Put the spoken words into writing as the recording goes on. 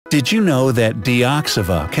Did you know that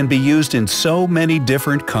Doxyva can be used in so many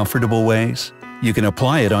different comfortable ways? You can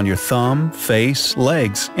apply it on your thumb, face,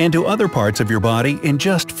 legs, and to other parts of your body in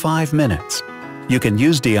just 5 minutes. You can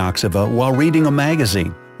use Doxyva while reading a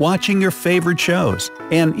magazine, watching your favorite shows,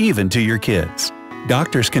 and even to your kids.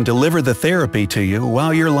 Doctors can deliver the therapy to you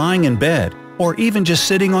while you're lying in bed, or even just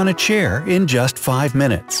sitting on a chair in just 5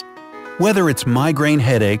 minutes. Whether it's migraine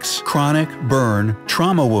headaches, chronic, burn,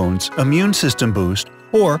 trauma wounds, immune system boost,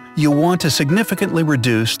 or you want to significantly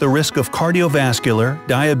reduce the risk of cardiovascular,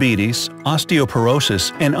 diabetes,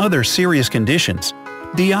 osteoporosis, and other serious conditions,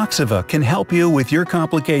 Doxyva can help you with your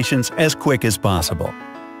complications as quick as possible.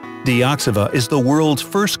 Doxyva is the world's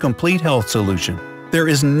first complete health solution. There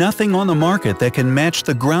is nothing on the market that can match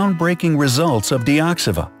the groundbreaking results of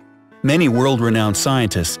Doxyva. Many world-renowned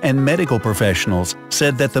scientists and medical professionals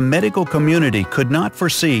said that the medical community could not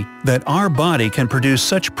foresee that our body can produce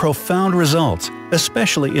such profound results,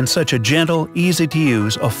 especially in such a gentle,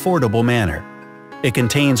 easy-to-use, affordable manner. It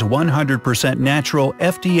contains 100% natural,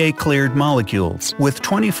 FDA-cleared molecules with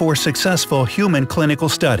 24 successful human clinical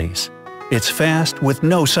studies. It's fast with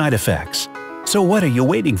no side effects. So what are you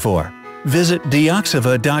waiting for? Visit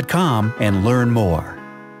Doxyva.com and learn more.